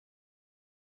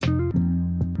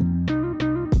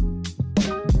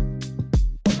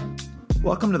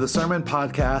Welcome to the Sermon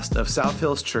Podcast of South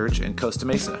Hills Church in Costa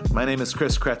Mesa. My name is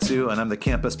Chris Kretzu, and I'm the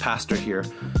campus pastor here.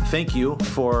 Thank you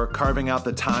for carving out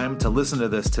the time to listen to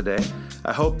this today.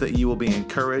 I hope that you will be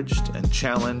encouraged and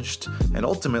challenged, and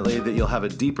ultimately that you'll have a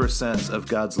deeper sense of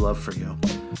God's love for you.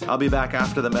 I'll be back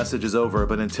after the message is over,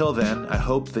 but until then, I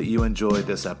hope that you enjoyed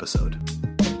this episode.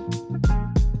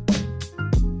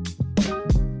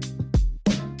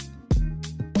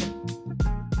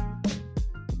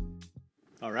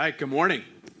 All right, good morning.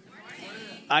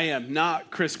 I am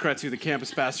not Chris Kretzu, the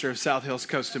campus pastor of South Hills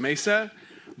Costa Mesa,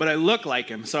 but I look like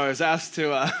him, so I was asked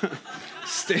to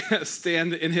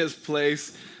stand in his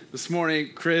place this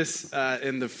morning. Chris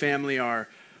and the family are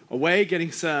away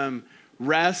getting some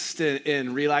rest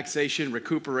and relaxation,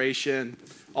 recuperation,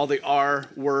 all the R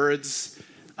words.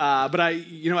 But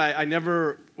I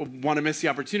never want to miss the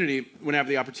opportunity when I have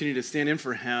the opportunity to stand in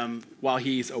for him while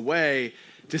he's away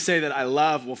to say that I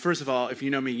love, well, first of all, if you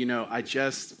know me, you know I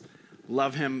just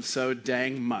love him so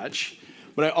dang much.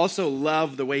 But I also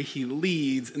love the way he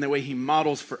leads and the way he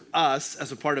models for us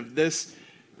as a part of this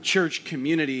church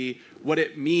community what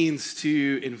it means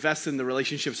to invest in the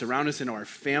relationships around us in our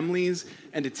families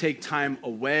and to take time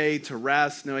away to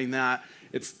rest, knowing that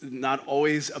it's not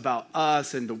always about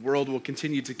us and the world will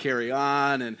continue to carry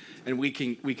on and we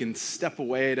can step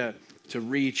away to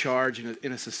recharge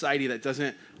in a society that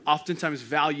doesn't oftentimes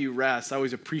value rest. I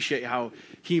always appreciate how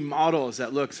he models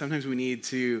that, look, sometimes we need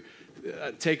to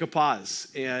take a pause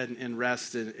and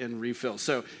rest and refill.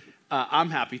 So I'm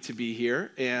happy to be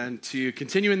here and to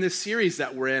continue in this series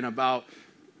that we're in about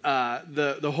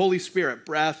the Holy Spirit,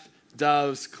 breath,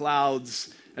 doves,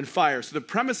 clouds, and fire. So the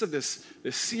premise of this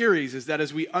series is that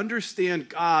as we understand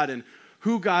God and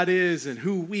who God is and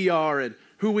who we are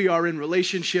in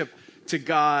relationship to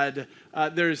God,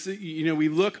 we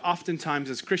look oftentimes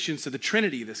as Christians to the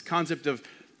Trinity, this concept of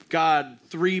God,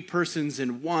 three persons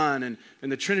in one,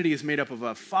 and the Trinity is made up of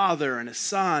a Father and a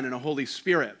Son and a Holy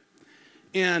Spirit.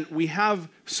 And we have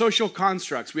social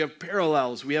constructs, we have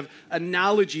parallels, we have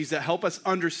analogies that help us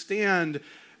understand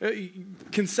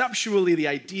conceptually the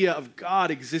idea of God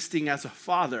existing as a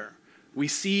father. We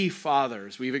see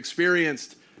fathers, we've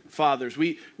experienced fathers,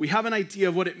 we have an idea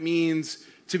of what it means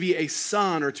to be a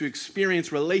son or to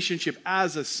experience relationship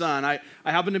as a son. I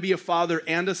happen to be a father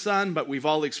and a son, but we've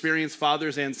all experienced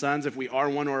fathers and sons if we are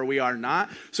one or we are not.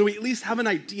 So we at least have an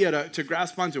idea to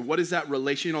grasp onto what does that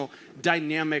relational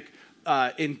dynamic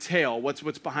entail, what's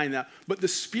behind that. But the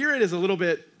Spirit is a little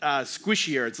bit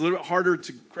squishier. It's a little bit harder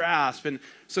to grasp. And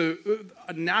so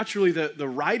naturally the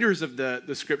writers of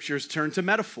the scriptures turn to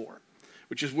metaphor,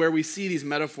 which is where we see these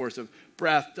metaphors of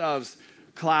breath, doves,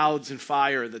 clouds, and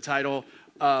fire, the title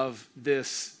of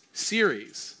this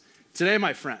series. Today,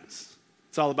 my friends,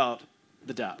 it's all about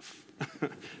the dove.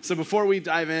 So before we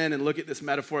dive in and look at this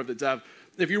metaphor of the dove,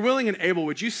 if you're willing and able,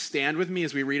 would you stand with me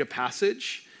as we read a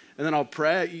passage? And then I'll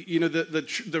pray. You know,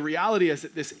 the reality is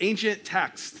that this ancient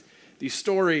text, these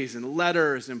stories and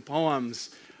letters and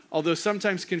poems, although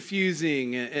sometimes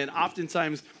confusing and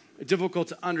oftentimes difficult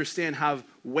to understand, have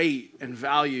weight and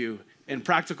value and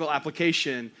practical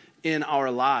application in our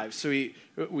lives. So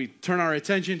we turn our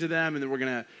attention to them, and then we're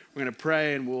gonna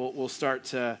pray, and we'll start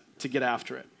to get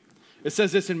after it. It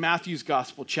says this in Matthew's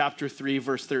Gospel, chapter 3,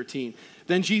 verse 13.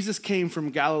 Then Jesus came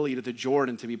from Galilee to the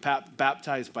Jordan to be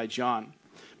baptized by John.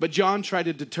 But John tried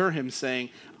to deter him, saying,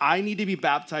 I need to be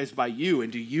baptized by you,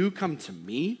 and do you come to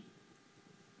me?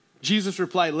 Jesus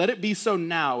replied, let it be so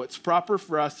now. It's proper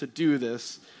for us to do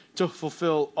this to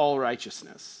fulfill all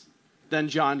righteousness. Then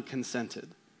John consented.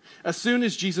 As soon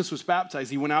as Jesus was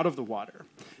baptized, he went out of the water.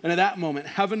 And at that moment,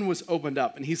 heaven was opened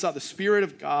up, and he saw the Spirit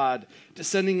of God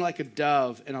descending like a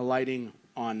dove and alighting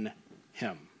on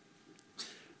him.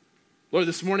 Lord,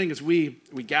 this morning as we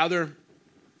gather,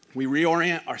 we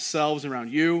reorient ourselves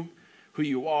around you, who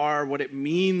you are, what it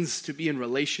means to be in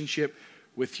relationship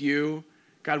with you.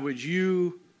 God, would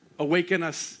you awaken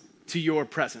us to your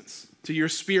presence, to your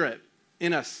Spirit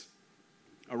in us,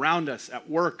 around us, at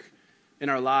work, in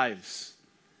our lives.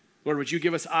 Lord, would you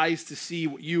give us eyes to see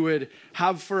what you would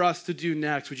have for us to do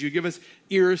next? Would you give us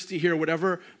ears to hear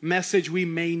whatever message we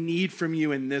may need from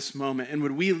you in this moment? And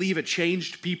would we leave a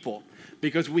changed people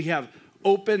because we have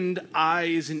opened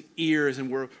eyes and ears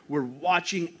and we're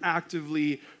watching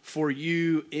actively for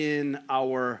you in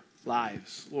our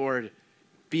lives? Lord,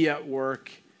 be at work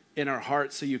in our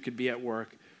hearts so you could be at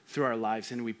work through our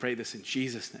lives. And we pray this in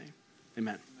Jesus' name.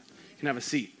 Amen. You can have a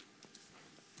seat.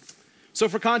 So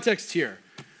for context here,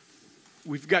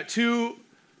 we've got two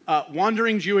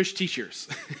wandering Jewish teachers,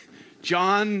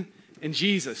 John and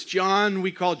Jesus. John,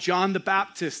 we call John the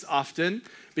Baptist often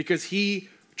because he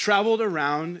traveled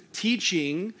around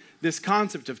teaching this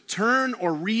concept of turn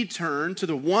or return to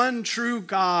the one true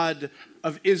God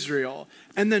of Israel,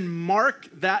 and then mark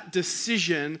that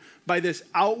decision by this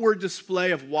outward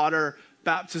display of water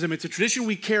baptism. It's a tradition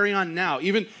we carry on now.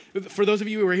 Even for those of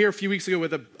you who were here a few weeks ago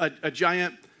with a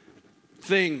giant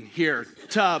thing here,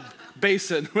 tub,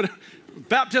 basin,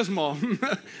 baptismal,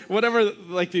 whatever,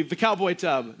 like the cowboy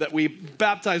tub that we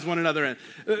baptize one another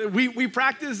in. We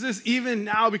practice this even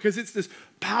now because it's this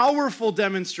powerful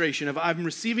demonstration of I'm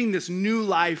receiving this new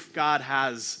life God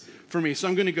has for me. So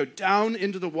I'm going to go down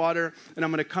into the water and I'm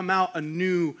going to come out a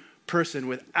new person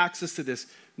with access to this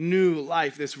new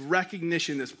life, this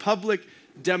recognition, this public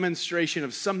demonstration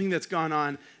of something that's gone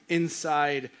on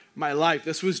inside my life.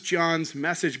 This was John's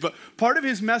message, but part of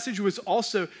his message was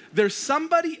also there's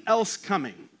somebody else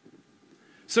coming.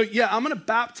 So yeah, I'm going to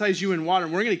baptize you in water,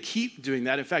 and we're going to keep doing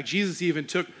that. In fact, Jesus even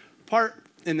took part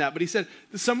in that, but he said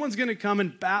someone's going to come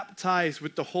and baptize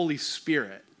with the Holy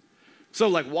Spirit. So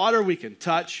like water we can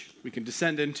touch, we can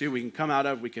descend into, we can come out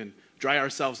of, we can dry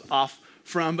ourselves off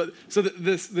from. But so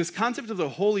this concept of the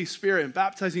Holy Spirit and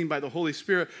baptizing by the Holy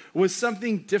Spirit was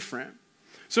something different.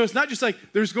 So it's not just like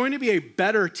there's going to be a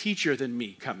better teacher than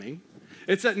me coming.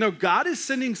 It's that, no, God is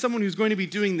sending someone who's going to be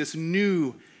doing this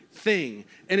new thing,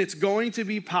 and it's going to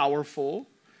be powerful,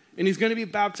 and he's going to be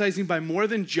baptizing by more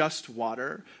than just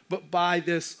water, but by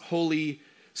this Holy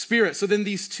Spirit. So then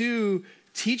these two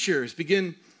teachers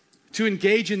begin to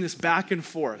engage in this back and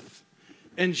forth.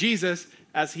 And Jesus,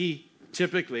 as he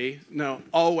typically,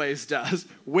 always does,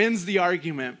 wins the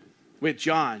argument with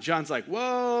John. John's like,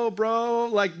 whoa, bro,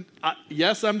 like,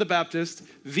 yes, I'm the Baptist,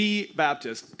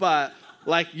 but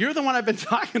like, you're the one I've been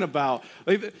talking about.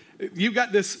 Like, you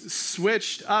got this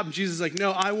switched up. Jesus is like,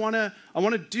 no, I want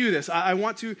to do this. I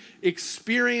want to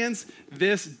experience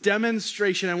this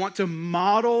demonstration. I want to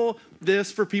model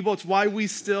this for people. It's why we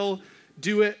still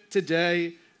do it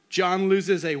today. John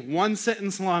loses a one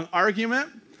sentence long argument.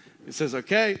 He says,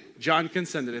 okay, John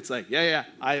consented. It's like,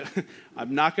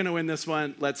 I'm not going to win this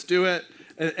one. Let's do it.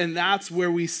 And that's where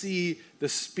we see the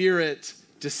Spirit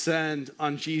descend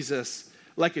on Jesus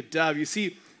like a dove. You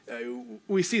see,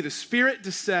 we see the Spirit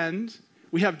descend.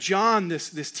 We have John,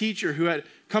 this teacher who had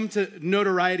come to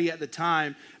notoriety at the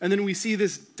time. And then we see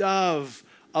this dove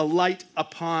alight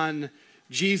upon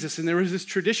Jesus. And there was this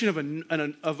tradition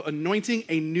of anointing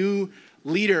a new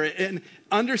leader and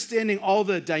understanding all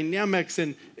the dynamics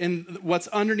and what's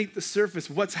underneath the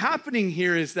surface. What's happening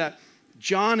here is that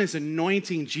John is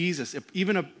anointing Jesus,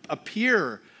 even a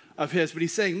peer of his, but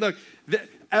he's saying, look,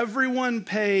 everyone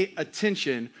pay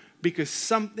attention because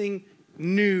something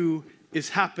new is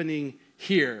happening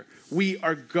here. We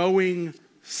are going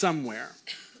somewhere.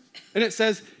 And it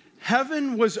says,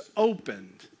 heaven was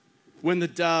opened when the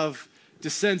dove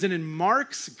descends. And in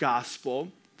Mark's gospel,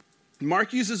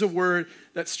 Mark uses a word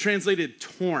that's translated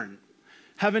torn.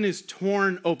 Heaven is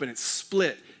torn open. It's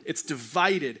split. It's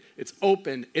divided. It's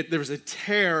open. There's a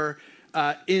tear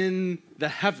in the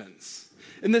heavens.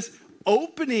 And this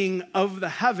opening of the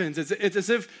heavens, it's as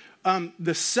if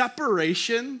the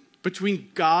separation between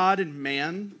God and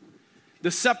man, the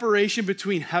separation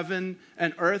between heaven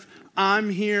and earth,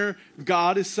 I'm here,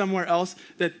 God is somewhere else,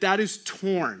 that is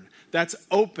torn. That's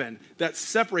open. That's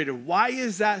separated. Why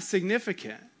is that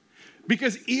significant?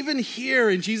 Because even here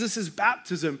in Jesus'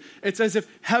 baptism, it's as if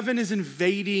heaven is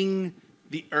invading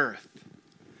the earth.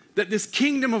 That this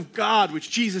kingdom of God,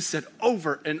 which Jesus said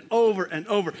over and over and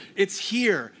over, it's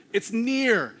here, it's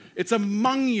near, it's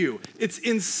among you, it's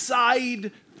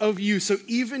inside of you. So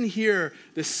even here,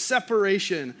 the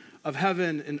separation of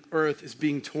heaven and earth is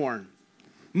being torn.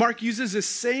 Mark uses the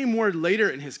same word later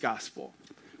in his gospel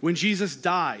when Jesus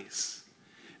dies.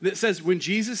 It says, when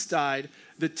Jesus died,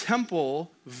 the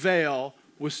temple veil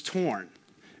was torn.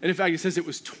 And in fact, it says it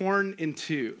was torn in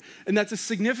two. And that's a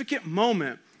significant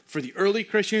moment for the early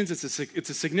Christians. It's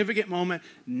a significant moment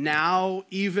now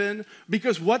even,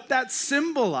 because what that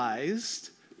symbolized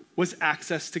was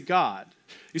access to God.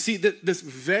 You see, this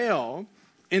veil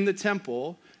in the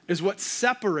temple is what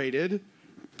separated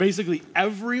basically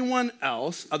everyone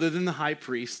else other than the high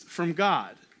priest from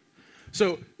God.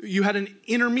 So you had an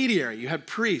intermediary, you had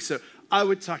priests. So I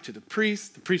would talk to the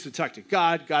priest would talk to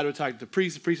God would talk to the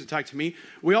priest would talk to me.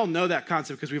 We all know that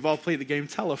concept because we've all played the game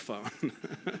telephone.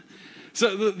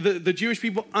 So the Jewish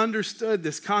people understood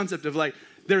this concept of like,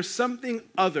 there's something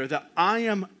other that I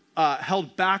am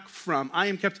held back from, I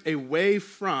am kept away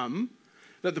from,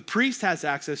 that the priest has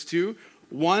access to,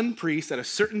 one priest at a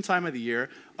certain time of the year,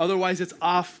 otherwise it's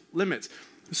off limits.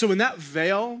 So when that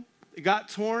veil got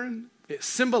torn, it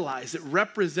symbolized, it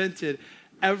represented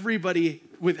everybody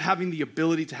with having the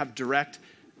ability to have direct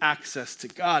access to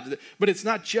God. But it's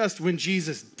not just when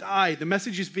Jesus died. The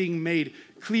message is being made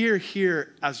clear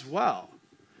here as well.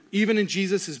 Even in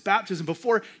Jesus' baptism,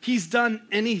 before he's done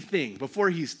anything, before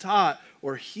he's taught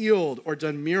or healed or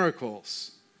done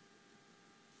miracles,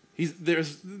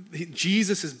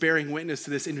 Jesus is bearing witness to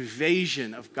this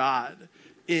invasion of God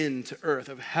into earth,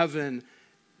 of heaven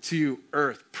to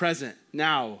earth, present,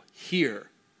 now, here.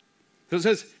 So it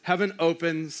says, heaven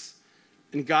opens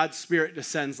and God's Spirit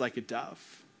descends like a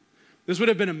dove. This would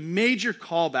have been a major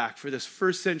callback for this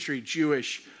first century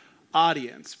Jewish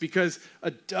audience because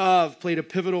a dove played a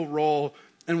pivotal role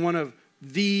in one of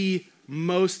the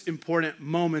most important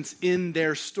moments in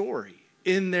their story,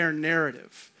 in their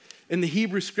narrative. In the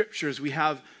Hebrew scriptures, we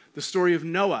have the story of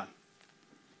Noah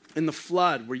in the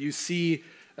flood, where you see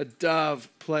a dove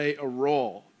play a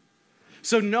role.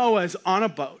 So Noah is on a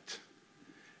boat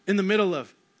in the middle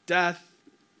of death,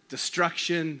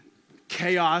 destruction,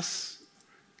 chaos,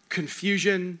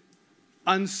 confusion,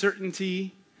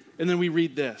 uncertainty. And then we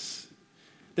read this.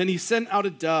 Then he sent out a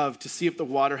dove to see if the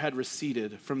water had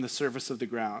receded from the surface of the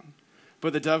ground.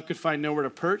 But the dove could find nowhere to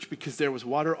perch because there was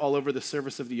water all over the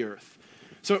surface of the earth.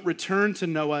 So it returned to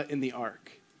Noah in the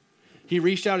ark. He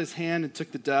reached out his hand and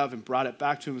took the dove and brought it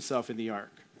back to himself in the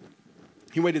ark.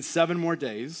 He waited 7 more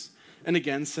days and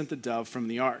again sent the dove from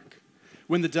the ark.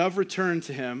 When the dove returned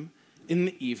to him in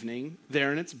the evening,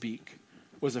 there in its beak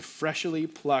was a freshly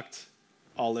plucked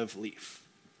olive leaf.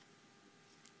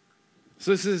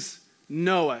 So this is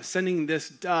Noah sending this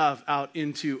dove out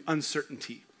into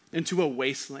uncertainty, into a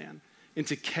wasteland,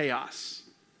 into chaos.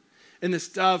 And this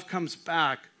dove comes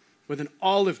back with an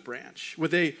olive branch,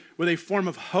 with a form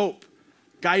of hope,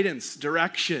 guidance,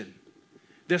 direction.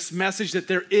 This message that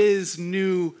there is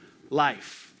new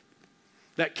life,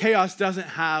 that chaos doesn't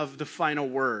have the final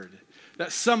word,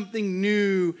 that something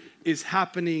new is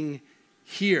happening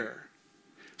here.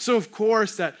 So of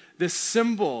course that this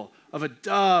symbol of a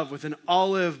dove with an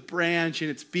olive branch in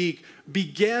its beak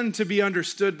began to be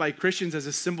understood by Christians as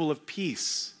a symbol of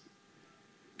peace.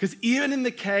 Because even in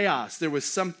the chaos, there was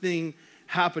something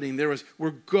happening.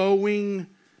 We're going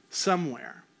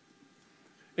somewhere.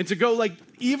 And to go like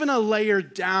even a layer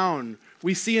down,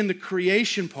 we see in the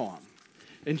creation poem,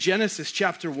 in Genesis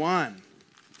chapter 1,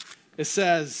 it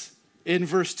says in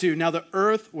verse 2, now the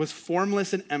earth was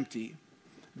formless and empty.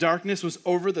 Darkness was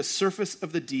over the surface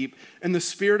of the deep, and the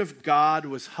Spirit of God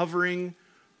was hovering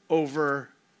over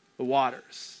the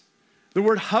waters. The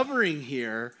word hovering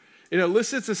here, it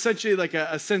elicits essentially like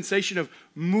a sensation of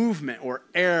movement or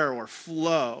air or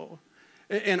flow.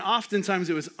 And oftentimes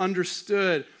it was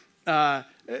understood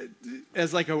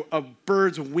as like a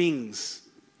bird's wings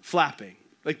flapping,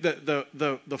 like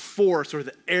the force or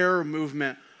the air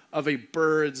movement of a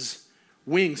bird's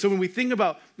wing. So when we think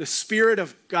about the Spirit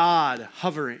of God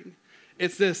hovering,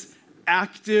 it's this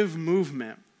active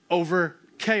movement over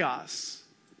chaos.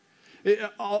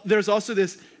 There's also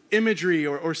this imagery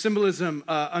or symbolism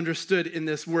understood in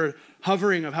this word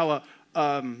hovering of how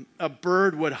a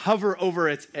bird would hover over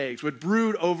its eggs, would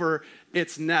brood over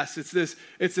its nest. It's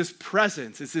this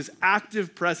presence. It's this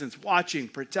active presence, watching,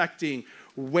 protecting,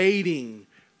 waiting,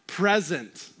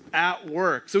 present, at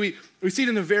work. So we see it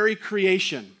in the very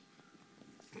creation.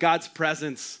 God's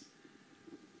presence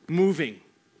moving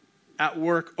at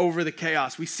work over the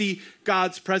chaos. We see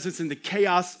God's presence in the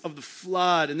chaos of the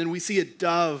flood, and then we see a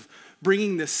dove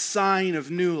bringing this sign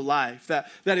of new life, that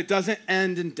it doesn't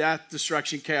end in death,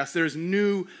 destruction, chaos. There's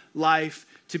new life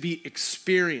to be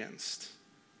experienced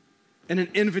and an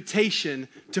invitation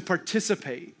to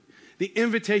participate. The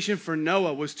invitation for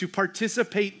Noah was to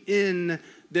participate in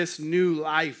this new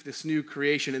life, this new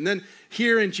creation. And then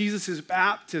here in Jesus'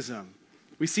 baptism,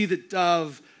 we see the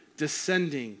dove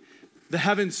descending, the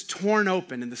heavens torn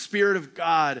open, and the Spirit of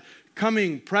God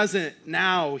coming present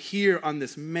now here on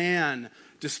this man,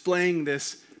 displaying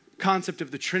this concept of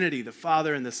the Trinity, the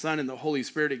Father and the Son and the Holy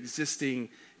Spirit existing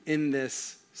in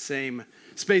this same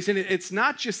space. And it's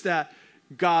not just that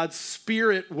God's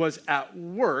Spirit was at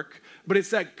work, but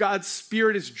it's that God's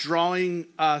Spirit is drawing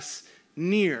us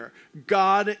near.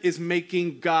 God is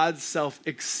making God's self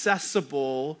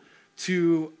accessible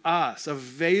to us,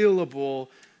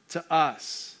 available to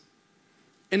us.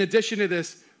 In addition to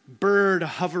this bird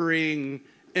hovering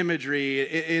imagery,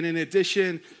 and in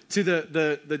addition to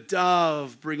the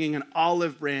dove bringing an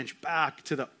olive branch back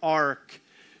to the ark,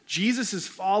 Jesus'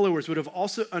 followers would have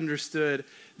also understood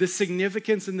the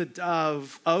significance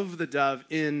of the dove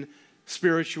in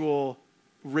spiritual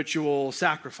ritual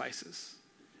sacrifices,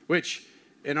 which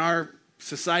in our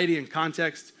society and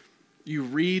context, you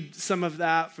read some of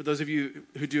that. For those of you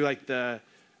who do like the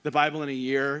Bible in a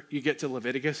year, you get to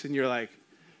Leviticus and you're like,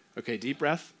 Okay, deep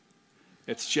breath.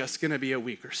 It's just going to be a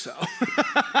week or so.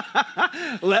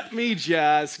 Let me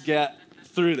just get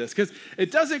through this, because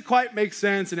it doesn't quite make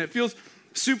sense and it feels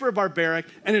super barbaric.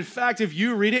 And in fact, if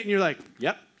you read it and you're like,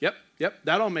 yep,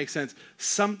 that all makes sense,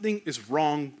 something is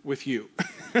wrong with you.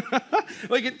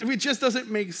 Like it just doesn't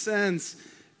make sense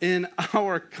in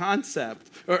our concept,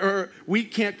 or we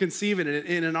can't conceive it,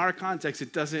 and in our context,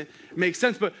 it doesn't make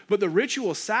sense. But the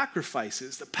ritual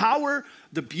sacrifices, the power,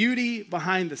 the beauty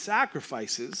behind the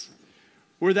sacrifices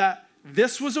were that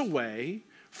this was a way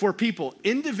for people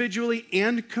individually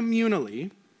and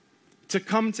communally to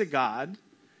come to God,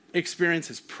 experience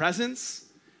his presence,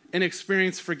 and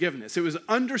experience forgiveness. It was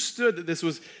understood that this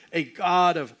was a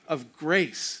God of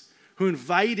grace who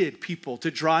invited people to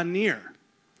draw near.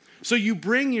 So you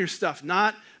bring your stuff,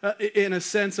 not in a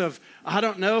sense of, I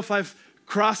don't know if I've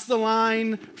crossed the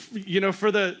line,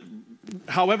 for the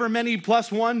however many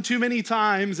plus one too many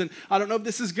times, and I don't know if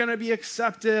this is going to be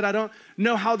accepted. I don't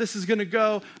know how this is going to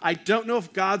go. I don't know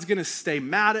if God's going to stay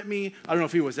mad at me. I don't know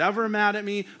if he was ever mad at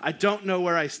me. I don't know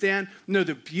where I stand. No,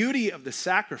 the beauty of the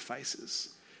sacrifices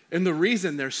and the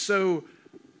reason they're so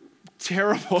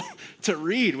terrible to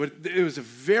read, it was a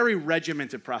very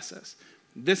regimented process.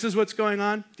 This is what's going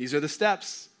on. These are the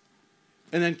steps.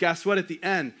 And then guess what? At the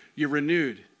end, you're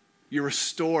renewed. You're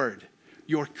restored.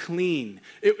 You're clean.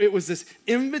 It was this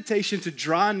invitation to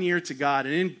draw near to God.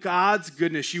 And in God's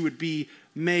goodness, you would be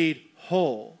made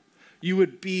whole. You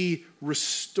would be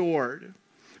restored.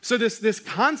 So this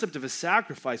concept of a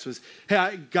sacrifice was,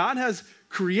 hey, God has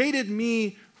created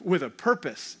me with a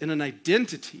purpose and an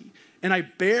identity. And I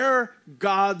bear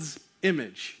God's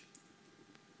image.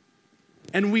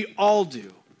 And we all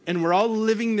do. And we're all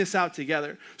living this out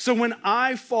together. So when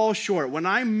I fall short, when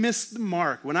I miss the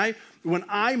mark, when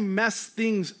I mess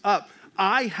things up,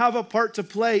 I have a part to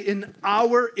play in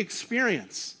our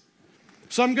experience.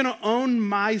 So I'm going to own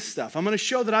my stuff. I'm going to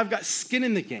show that I've got skin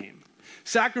in the game.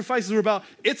 Sacrifices are about,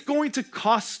 it's going to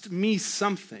cost me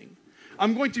something.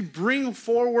 I'm going to bring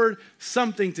forward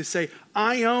something to say,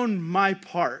 I own my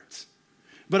part,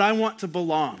 but I want to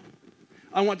belong.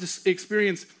 I want to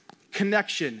experience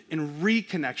connection and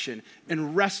reconnection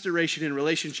and restoration in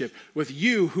relationship with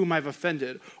you whom I've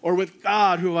offended, or with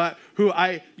God who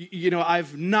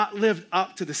I've not lived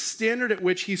up to the standard at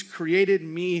which he's created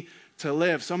me to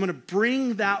live. So I'm going to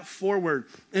bring that forward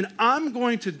and I'm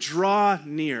going to draw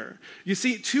near. You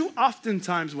see, too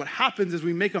oftentimes what happens is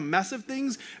we make a mess of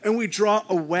things and we draw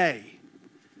away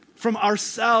from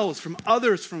ourselves, from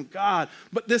others, from God.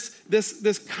 But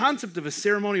this concept of a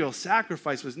ceremonial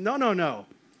sacrifice was no.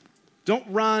 Don't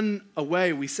run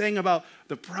away. We sang about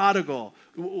the prodigal.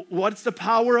 What's the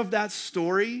power of that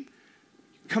story?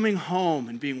 Coming home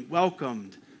and being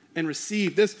welcomed and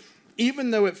received. This,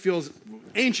 even though it feels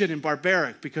ancient and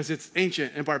barbaric, because it's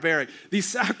ancient and barbaric, these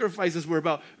sacrifices were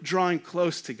about drawing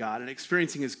close to God and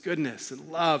experiencing his goodness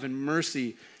and love and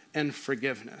mercy and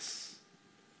forgiveness.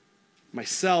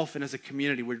 Myself and as a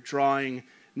community, we're drawing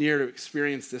near to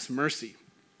experience this mercy.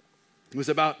 It was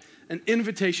about an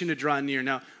invitation to draw near.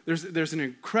 Now, there's an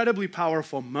incredibly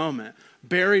powerful moment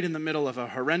buried in the middle of a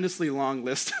horrendously long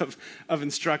list of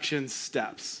instruction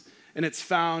steps. And it's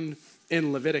found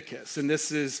in Leviticus. And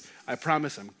this is, I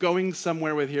promise I'm going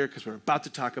somewhere with here because we're about to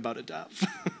talk about a dove.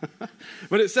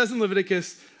 But it says in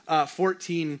Leviticus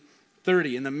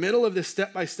 14:30, in the middle of this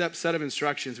step-by-step set of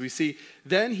instructions, we see,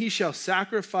 then he shall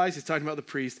sacrifice, he's talking about the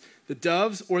priest, the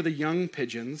doves or the young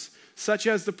pigeons, such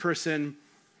as the person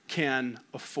can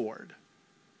afford.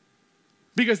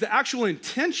 Because the actual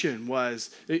intention was,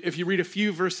 if you read a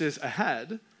few verses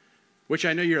ahead, which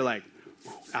I know you're like,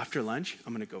 after lunch,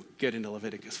 I'm going to go get into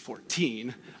Leviticus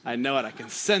 14. I know it. I can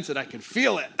sense it. I can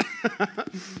feel it.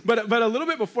 But a little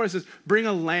bit before it says, bring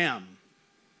a lamb.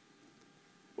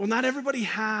 Well, not everybody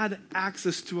had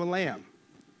access to a lamb.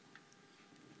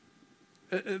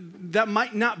 That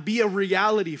might not be a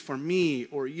reality for me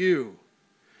or you.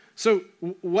 So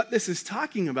what this is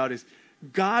talking about is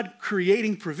God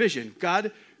creating provision,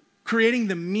 God creating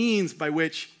the means by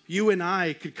which you and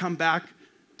I could come back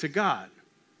to God.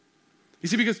 You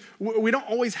see, because we don't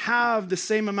always have the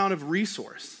same amount of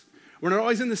resource. We're not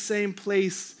always in the same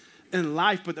place in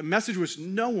life, but the message was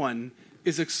no one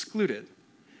is excluded.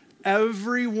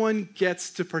 Everyone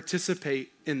gets to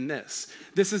participate in this.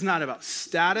 This is not about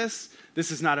status.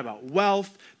 This is not about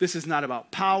wealth. This is not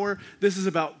about power. This is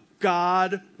about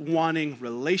God wanting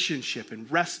relationship and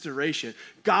restoration.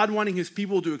 God wanting his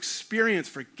people to experience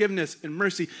forgiveness and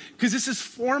mercy, because this is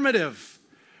formative.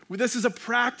 This is a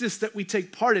practice that we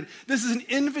take part in. This is an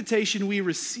invitation we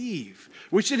receive,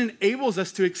 which it enables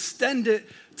us to extend it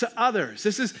to others.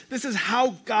 This is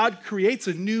how God creates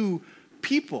a new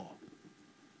people.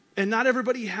 And not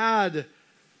everybody had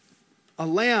a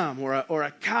lamb or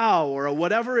a cow or a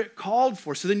whatever it called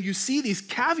for. So then you see these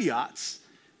caveats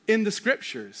in the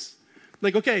scriptures.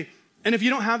 Like, okay, and if you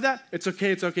don't have that, it's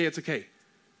okay, it's okay, it's okay.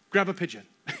 Grab a pigeon.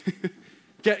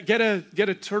 get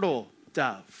a turtle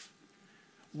dove.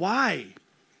 Why?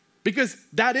 Because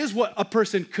that is what a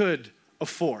person could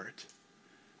afford.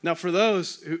 Now, for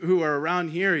those who are around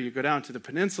here, you go down to the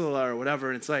peninsula or whatever,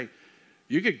 and it's like,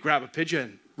 you could grab a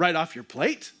pigeon right off your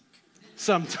plate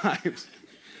sometimes.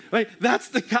 Like, that's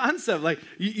the concept. Like,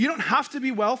 you don't have to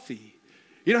be wealthy.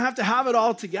 You don't have to have it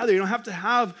all together. You don't have to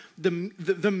have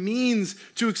the means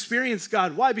to experience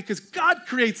God. Why? Because God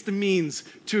creates the means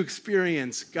to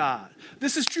experience God.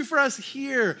 This is true for us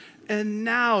here and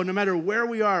now, no matter where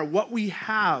we are, what we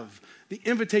have. The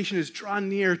invitation is draw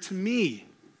near to me.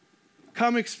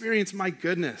 Come experience my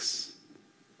goodness.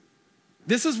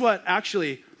 This is what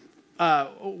actually,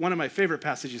 one of my favorite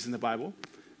passages in the Bible.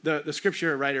 The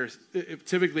scripture writers,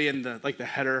 typically in the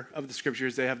header of the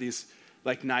scriptures, they have these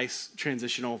like nice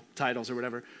transitional titles or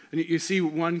whatever. And you see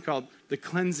one called The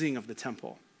Cleansing of the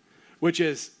Temple, which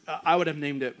is, I would have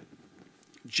named it,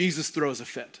 Jesus Throws a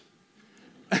Fit.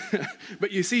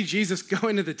 But you see Jesus go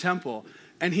into the temple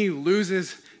and he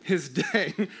loses his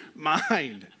dang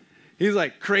mind. He's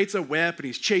like, creates a whip and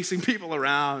he's chasing people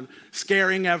around,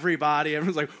 scaring everybody.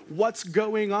 Everyone's like, what's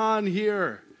going on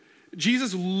here?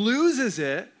 Jesus loses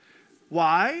it.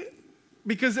 Why?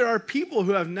 Because there are people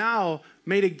who have now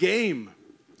made a game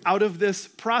out of this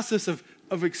process of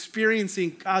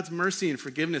experiencing God's mercy and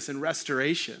forgiveness and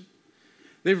restoration.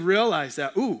 They've realized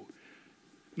that,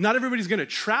 not everybody's going to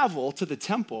travel to the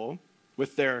temple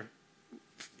with their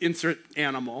insert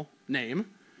animal name.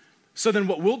 So then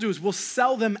what we'll do is we'll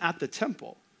sell them at the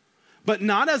temple, but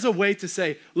not as a way to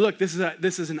say, look, this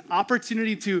is an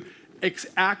opportunity to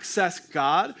access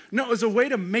God. No, it was a way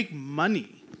to make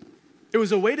money. It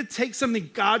was a way to take something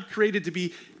God created to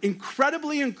be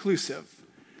incredibly inclusive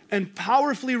and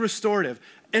powerfully restorative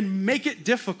and make it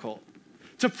difficult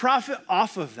to profit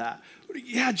off of that.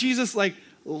 Yeah, Jesus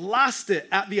lost it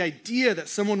at the idea that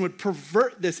someone would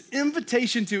pervert this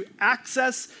invitation to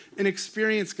access and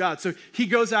experience God. So he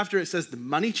goes after, it says, the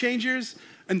money changers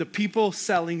and the people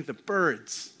selling the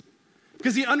birds.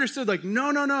 Because he understood,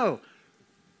 no.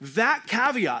 That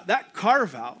caveat, that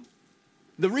carve out,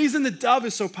 the reason the dove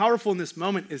is so powerful in this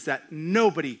moment is that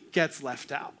nobody gets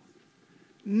left out.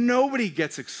 Nobody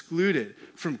gets excluded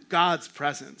from God's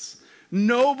presence.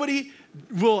 Nobody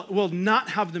will not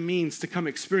have the means to come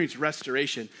experience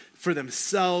restoration for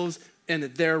themselves and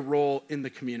their role in the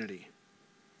community.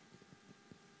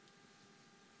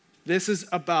 This is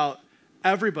about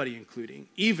everybody, including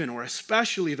even or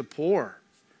especially the poor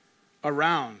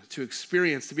around to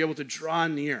experience, to be able to draw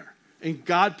near, and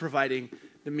God providing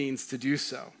the means to do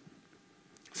so.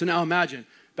 So now imagine,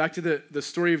 back to the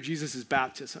story of Jesus'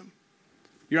 baptism.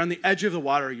 You're on the edge of the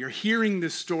water. You're hearing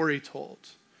this story told.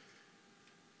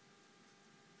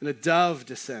 And a dove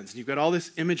descends, and you've got all this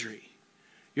imagery.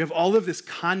 You have all of this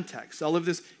context, all of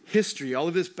this history, all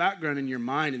of this background in your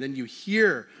mind, and then you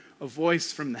hear a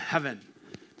voice from the heaven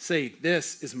say,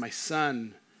 "This is my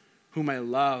son, whom I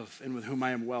love and with whom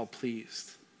I am well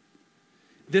pleased."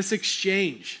 This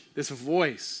exchange, this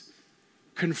voice,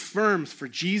 confirms for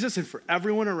Jesus and for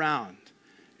everyone around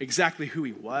exactly who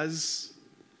he was,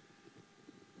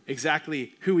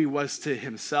 exactly who he was to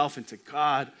himself and to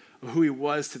God, of who he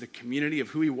was to the community, of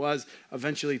who he was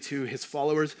eventually to his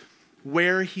followers.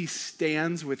 Where he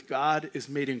stands with God is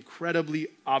made incredibly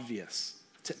obvious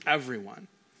to everyone.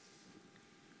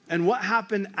 And what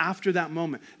happened after that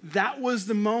moment? That was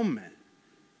the moment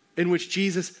in which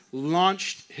Jesus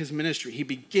launched his ministry. He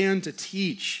began to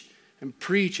teach and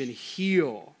preach and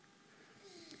heal.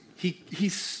 He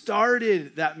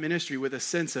started that ministry with a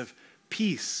sense of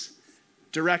peace,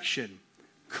 direction,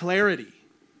 clarity,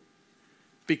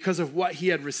 because of what he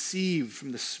had received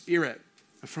from the Spirit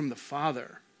and from the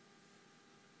Father.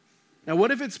 Now,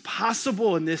 what if it's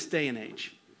possible in this day and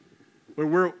age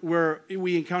where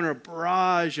we encounter a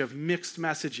barrage of mixed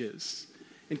messages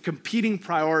and competing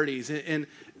priorities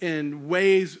and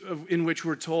ways in which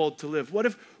we're told to live? What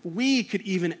if we could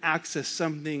even access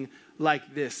something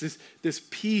like this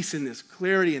peace and this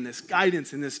clarity and this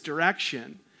guidance and this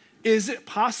direction? Is it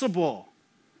possible?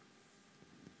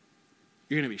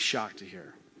 You're going to be shocked to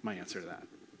hear my answer to that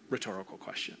rhetorical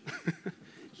question.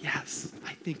 Yes,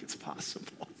 I think it's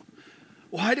possible.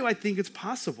 Why do I think it's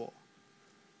possible?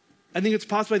 I think it's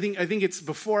possible. I think it's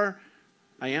before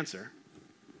I answer.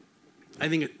 I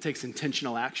think it takes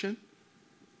intentional action.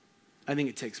 I think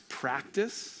it takes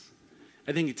practice.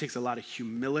 I think it takes a lot of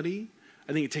humility.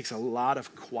 I think it takes a lot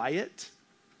of quiet.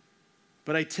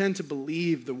 But I tend to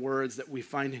believe the words that we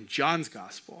find in John's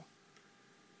gospel.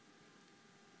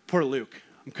 Poor Luke.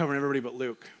 I'm covering everybody but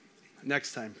Luke.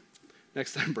 Next time,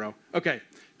 bro. Okay,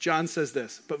 John says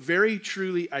this, but very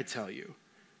truly I tell you,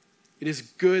 it is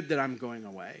good that I'm going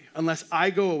away. Unless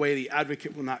I go away, the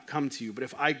advocate will not come to you. But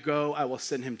if I go, I will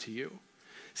send him to you.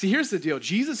 See, here's the deal.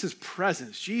 Jesus'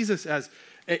 presence, Jesus as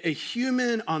a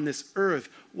human on this earth,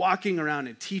 walking around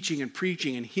and teaching and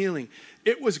preaching and healing,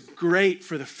 it was great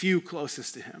for the few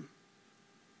closest to him.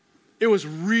 It was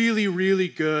really, really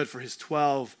good for his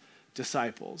 12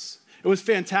 disciples. It was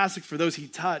fantastic for those he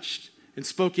touched and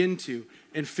spoke into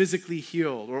and physically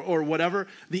healed, or whatever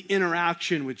the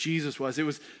interaction with Jesus was.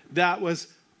 That was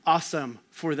awesome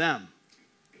for them.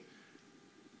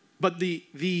 But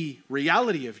the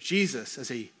reality of Jesus as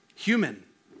a human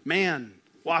man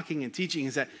walking and teaching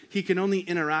is that he can only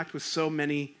interact with so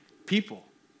many people.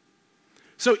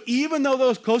 So even though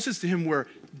those closest to him were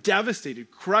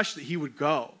devastated, crushed that he would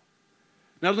go,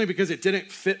 not only because it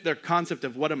didn't fit their concept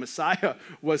of what a Messiah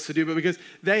was to do, but because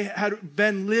they had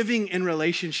been living in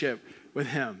relationship with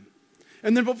him.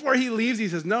 And then before he leaves, he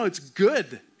says, no, it's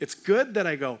good. It's good that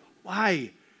I go.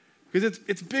 Why? Because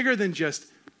it's bigger than just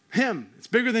him. It's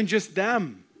bigger than just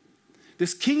them.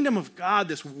 This kingdom of God,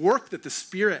 this work that the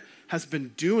Spirit has been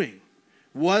doing,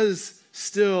 was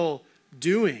still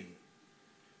doing,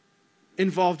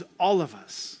 involved all of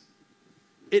us.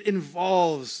 It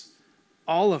involves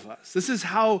all of us. This is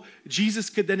how Jesus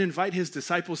could then invite his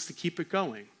disciples to keep it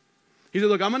going. He said,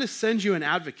 look, I'm going to send you an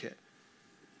advocate.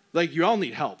 Like, you all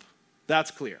need help.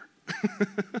 That's clear.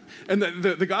 And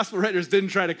the gospel writers didn't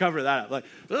try to cover that up. Like,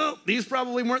 oh, these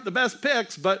probably weren't the best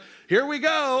picks, but here we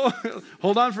go.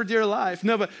 Hold on for dear life.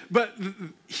 No, but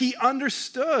he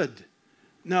understood.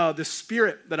 No, the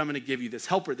Spirit that I'm going to give you, this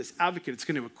helper, this advocate, it's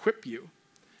going to equip you.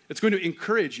 It's going to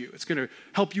encourage you. It's going to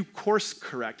help you course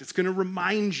correct. It's going to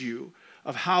remind you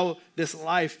of how this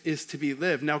life is to be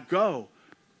lived. Now go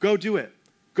do it.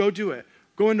 Go do it.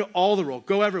 Go into all the world.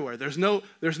 Go everywhere. There's no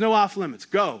off limits.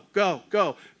 Go.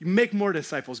 You make more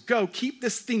disciples. Go. Keep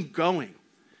this thing going.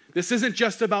 This isn't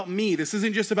just about me. This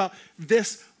isn't just about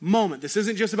this moment. This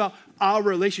isn't just about our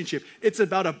relationship. It's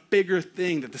about a bigger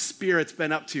thing that the Spirit's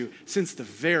been up to since the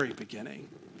very beginning.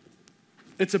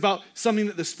 It's about something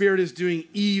that the Spirit is doing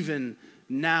even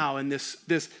now, and this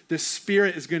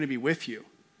Spirit is going to be with you,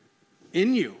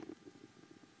 in you.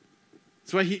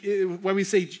 That's why we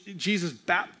say Jesus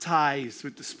baptized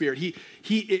with the Spirit.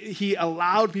 He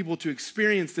allowed people to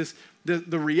experience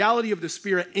the reality of the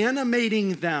Spirit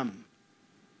animating them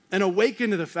and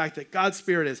awaken to the fact that God's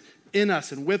Spirit is in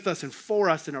us and with us and for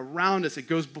us and around us. It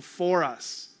goes before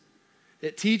us.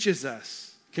 It teaches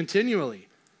us continually.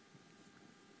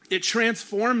 It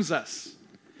transforms us.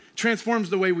 Transforms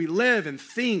the way we live and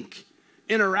think,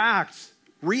 interact,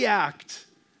 react.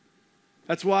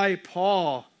 That's why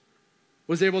Paul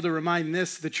was able to remind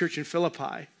the church in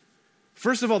Philippi.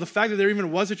 First of all, the fact that there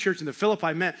even was a church in the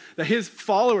Philippi meant that his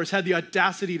followers had the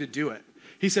audacity to do it.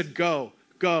 He said, go,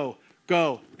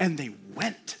 and they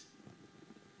went.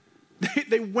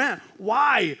 They went.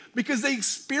 Why? Because they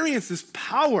experienced this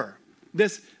power,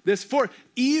 this force.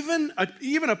 Even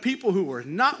a people who were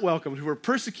not welcomed, who were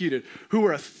persecuted, who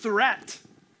were a threat,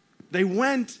 they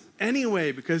went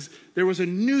anyway because there was a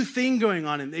new thing going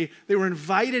on, and they were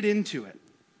invited into it.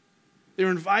 They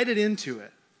were invited into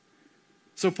it.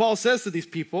 So Paul says to these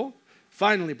people,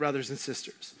 finally, brothers and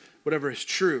sisters, whatever is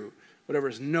true, whatever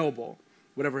is noble,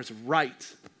 whatever is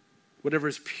right, whatever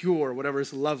is pure, whatever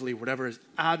is lovely, whatever is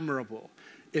admirable,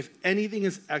 if anything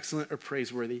is excellent or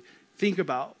praiseworthy, think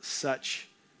about such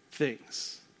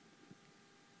things.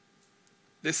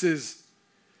 This is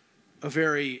a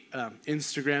very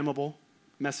Instagrammable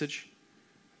message.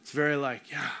 It's very like,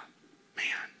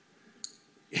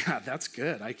 that's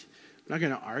good. I'm not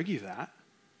going to argue that.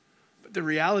 But the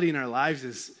reality in our lives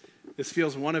is this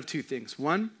feels one of two things.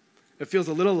 One, it feels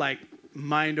a little like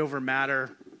mind over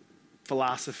matter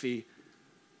philosophy.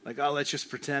 Like, oh, let's just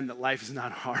pretend that life is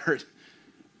not hard.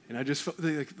 And I just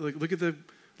like, look at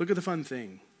the fun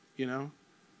thing, you know?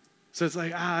 So it's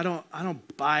like, I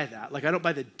don't buy that. Like, I don't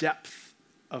buy the depth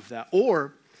of that.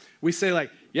 Or we say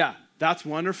like, yeah, that's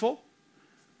wonderful.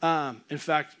 In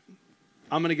fact,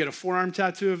 I'm going to get a forearm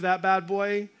tattoo of that bad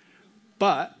boy,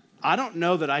 but I don't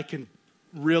know that I can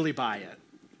really buy it.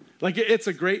 Like, it's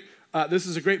a great, this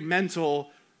is a great mental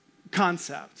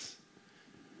concept.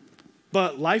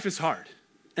 But life is hard,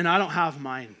 and I don't have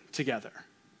mine together.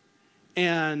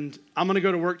 And I'm going to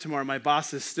go to work tomorrow. My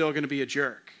boss is still going to be a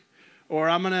jerk. Or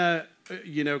I'm going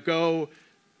to, go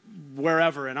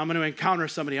wherever, and I'm going to encounter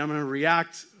somebody. I'm going to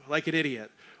react like an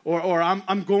idiot. or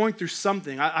I'm going through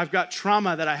something. I've got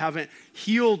trauma that I haven't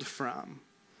healed from.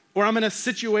 Or I'm in a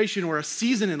situation or a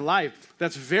season in life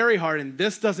that's very hard and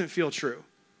this doesn't feel true.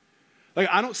 Like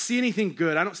I don't see anything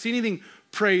good. I don't see anything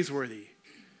praiseworthy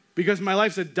because my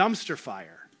life's a dumpster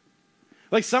fire.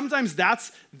 Like sometimes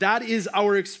that is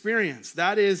our experience.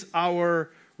 That is our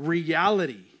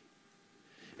reality.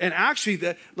 And actually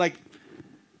that's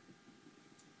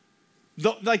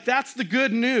the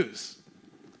good news.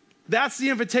 That's the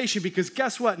invitation because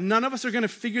guess what? None of us are going to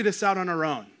figure this out on our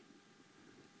own.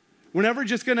 We're never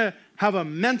just going to have a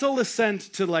mental assent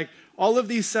to like all of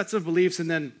these sets of beliefs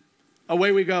and then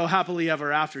away we go happily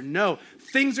ever after. No,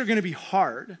 things are going to be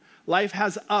hard. Life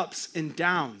has ups and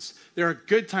downs. There are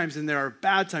good times and there are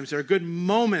bad times. There are good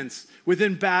moments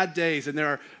within bad days and there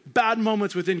are bad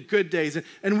moments within good days.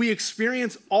 And we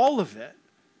experience all of it.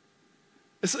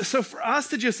 So for us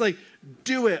to just like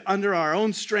do it under our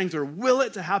own strength or will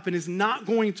it to happen is not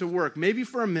going to work. Maybe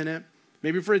for a minute,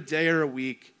 maybe for a day or a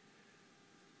week.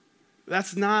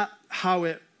 That's not how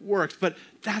it works, but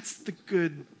that's the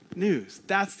good news.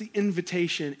 That's the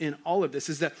invitation in all of this,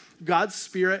 is that God's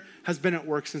Spirit has been at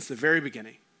work since the very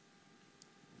beginning.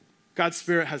 God's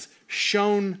Spirit has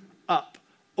shown up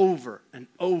over and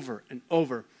over and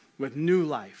over with new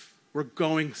life. We're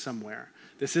going somewhere.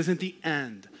 This isn't the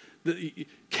end. The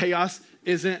chaos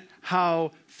isn't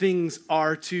how things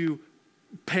are to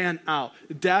pan out.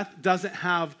 Death doesn't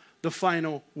have the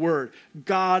final word.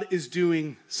 God is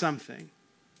doing something.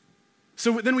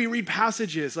 So then we read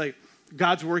passages like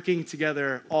God's working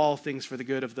together all things for the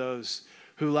good of those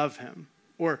who love him.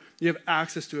 Or you have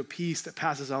access to a peace that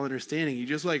passes all understanding. You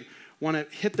just like want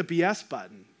to hit the BS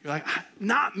button. You're like,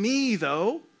 not me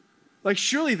though. Like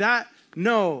surely that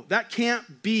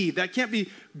can't be. That can't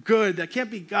be good. That can't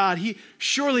be God. He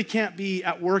surely can't be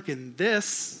at work in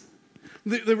this.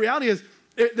 The reality is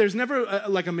there's never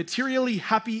a materially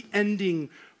happy ending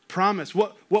promise.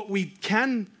 What we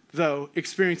can, though,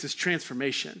 experience is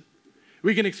transformation.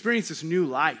 We can experience this new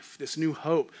life, this new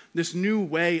hope, this new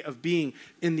way of being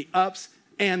in the ups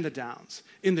and the downs,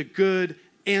 in the good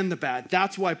and the bad.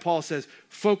 That's why Paul says,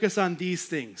 focus on these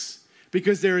things,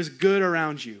 because there is good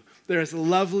around you. There is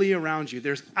lovely around you.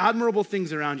 There's admirable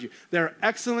things around you. There are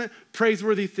excellent,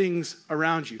 praiseworthy things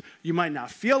around you. You might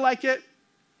not feel like it,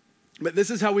 but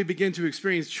this is how we begin to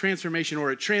experience transformation,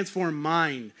 or a transformed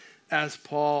mind, as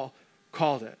Paul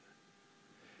called it.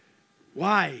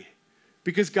 Why?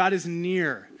 Because God is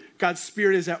near. God's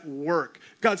Spirit is at work.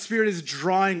 God's Spirit is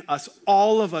drawing us,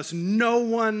 all of us. No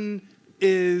one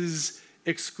is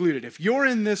excluded. If you're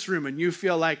in this room and you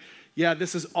feel like, yeah,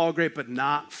 this is all great, but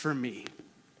not for me.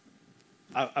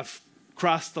 I've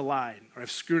crossed the line, or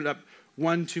I've screwed it up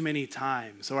one too many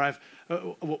times, or I've,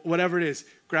 whatever it is,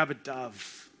 grab a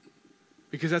dove.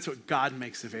 Because that's what God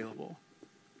makes available.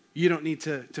 You don't need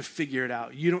to figure it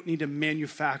out. You don't need to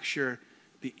manufacture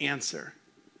the answer.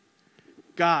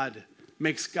 God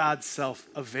makes God's self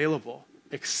available,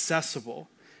 accessible.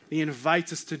 He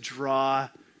invites us to draw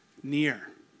near.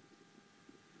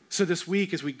 So this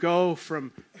week, as we go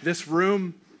from this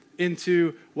room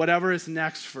into whatever is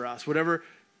next for us, whatever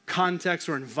context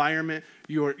or environment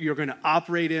you're going to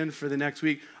operate in for the next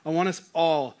week, I want us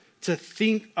all to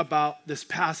think about this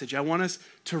passage. I want us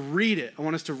to read it. I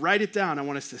want us to write it down. I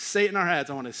want us to say it in our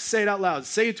heads. I want to say it out loud,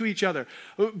 say it to each other.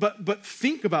 But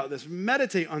think about this,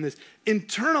 meditate on this,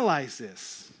 internalize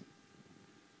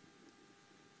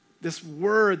this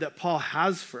word that Paul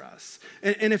has for us.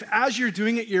 And if as you're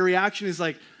doing it, your reaction is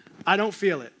like, I don't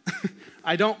feel it.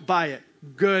 I don't buy it.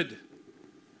 Good.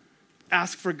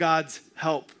 Ask for God's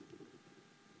help.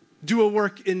 Do a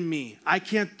work in me. I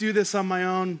can't do this on my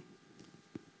own.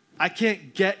 I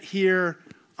can't get here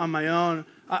on my own.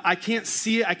 I can't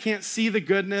see it. I can't see the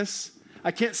goodness.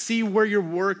 I can't see where you're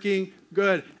working.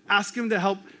 Good. Ask him to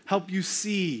help you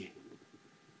see.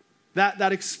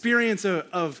 That experience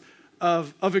of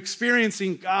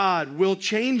experiencing God will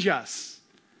change us.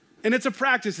 And it's a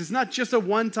practice. It's not just a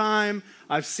one-time,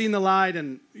 I've seen the light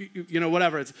and,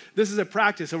 whatever. This is a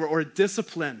practice or a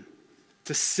discipline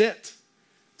to sit,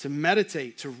 to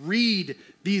meditate, to read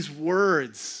these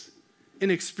words and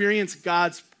experience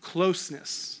God's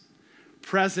closeness,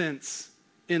 presence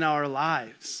in our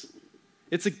lives.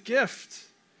 It's a gift.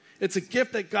 It's a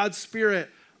gift that God's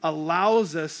Spirit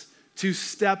allows us to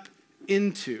step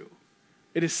into.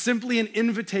 It is simply an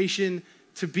invitation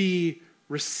to be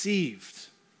received.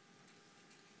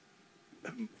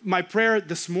 My prayer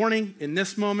this morning, in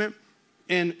this moment,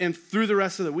 and through the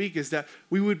rest of the week is that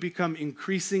we would become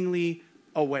increasingly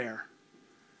aware.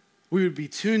 We would be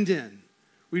tuned in.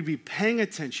 We'd be paying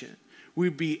attention.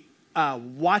 We'd be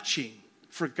watching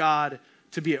for God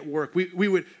to be at work. We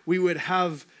would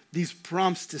have these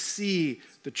prompts to see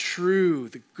the true,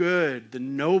 the good, the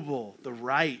noble, the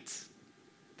right,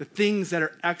 the things that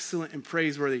are excellent and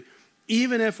praiseworthy,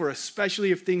 even if, or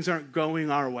especially if things aren't going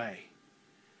our way,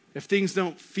 if things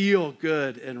don't feel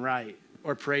good and right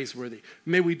or praiseworthy.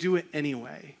 May we do it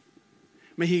anyway.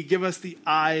 May he give us the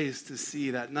eyes to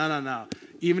see that, no.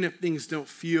 Even if things don't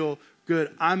feel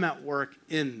good, I'm at work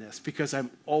in this because I've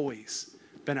always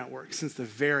been at work since the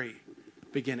very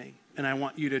beginning. And I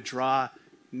want you to draw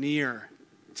near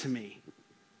to me.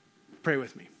 Pray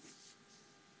with me.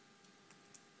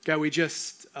 God, we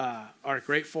just are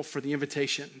grateful for the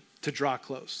invitation to draw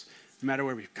close. No matter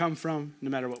where we've come from, no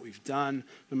matter what we've done,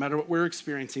 no matter what we're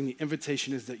experiencing, the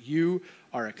invitation is that you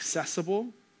are accessible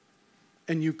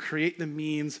and you create the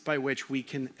means by which we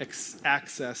can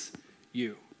access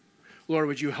you. Lord,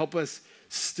 would you help us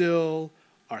still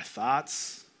our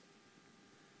thoughts?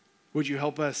 Would you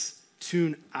help us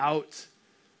tune out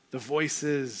the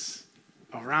voices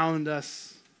around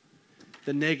us,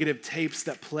 the negative tapes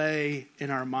that play in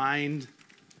our mind?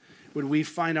 Would we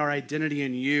find our identity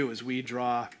in you as we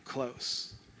draw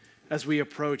close, as we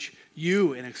approach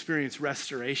you and experience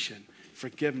restoration,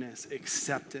 forgiveness,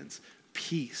 acceptance,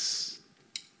 peace?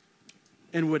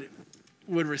 And would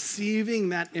receiving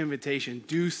that invitation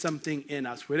do something in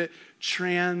us? Would it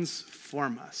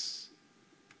transform us?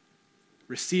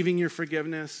 Receiving your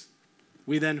forgiveness,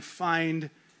 we then find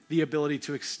the ability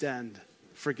to extend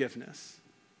forgiveness.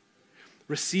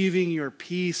 Receiving your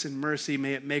peace and mercy,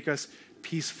 may it make us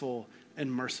peaceful and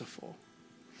merciful.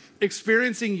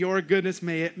 Experiencing your goodness,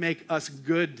 may it make us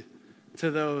good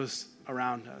to those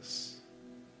around us.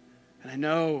 And I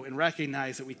know and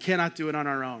recognize that we cannot do it on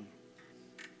our own.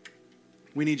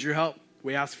 We need your help.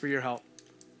 We ask for your help.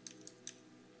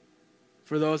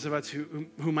 For those of us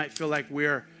who might feel like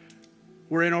we're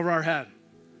in over our head,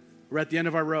 we're at the end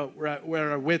of our rope, we're at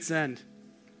our wit's end,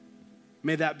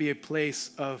 may that be a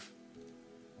place of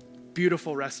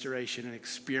beautiful restoration and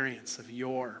experience of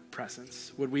your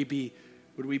presence. Would we be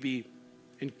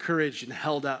encouraged and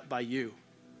held up by you?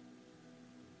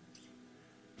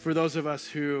 For those of us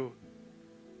who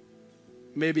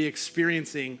may be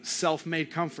experiencing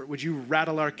self-made comfort, would you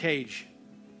rattle our cage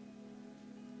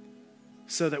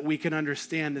so that we can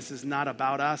understand this is not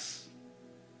about us.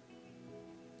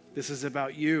 This is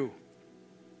about you.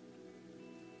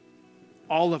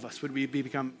 All of us, would we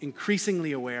become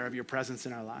increasingly aware of your presence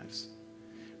in our lives?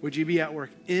 Would you be at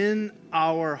work in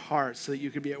our hearts so that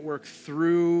you could be at work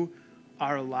through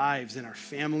our lives, in our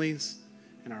families,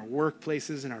 in our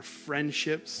workplaces, in our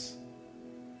friendships,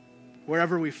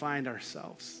 wherever we find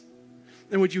ourselves?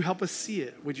 And would you help us see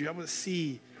it? Would you help us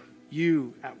see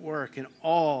you at work in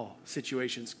all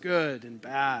situations, good and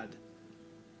bad,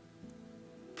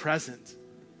 present,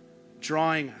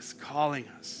 drawing us, calling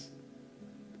us?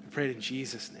 I pray it in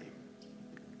Jesus' name.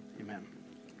 Amen.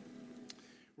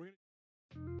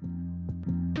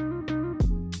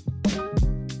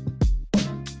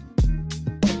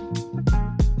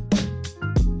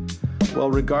 Well,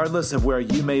 regardless of where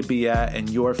you may be at in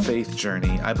your faith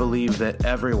journey, I believe that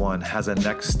everyone has a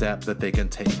next step that they can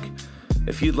take.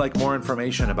 If you'd like more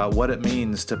information about what it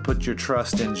means to put your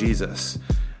trust in Jesus,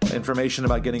 information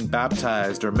about getting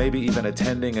baptized, or maybe even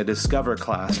attending a Discover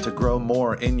class to grow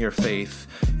more in your faith,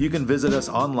 you can visit us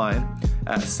online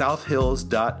at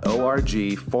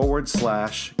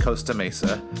southhills.org/Costa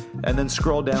Mesa, and then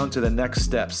scroll down to the Next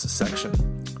Steps section.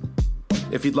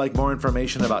 If you'd like more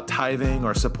information about tithing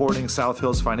or supporting South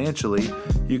Hills financially,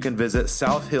 you can visit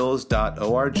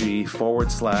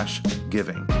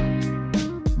southhills.org/giving.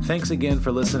 Thanks again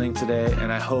for listening today,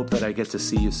 and I hope that I get to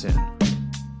see you soon.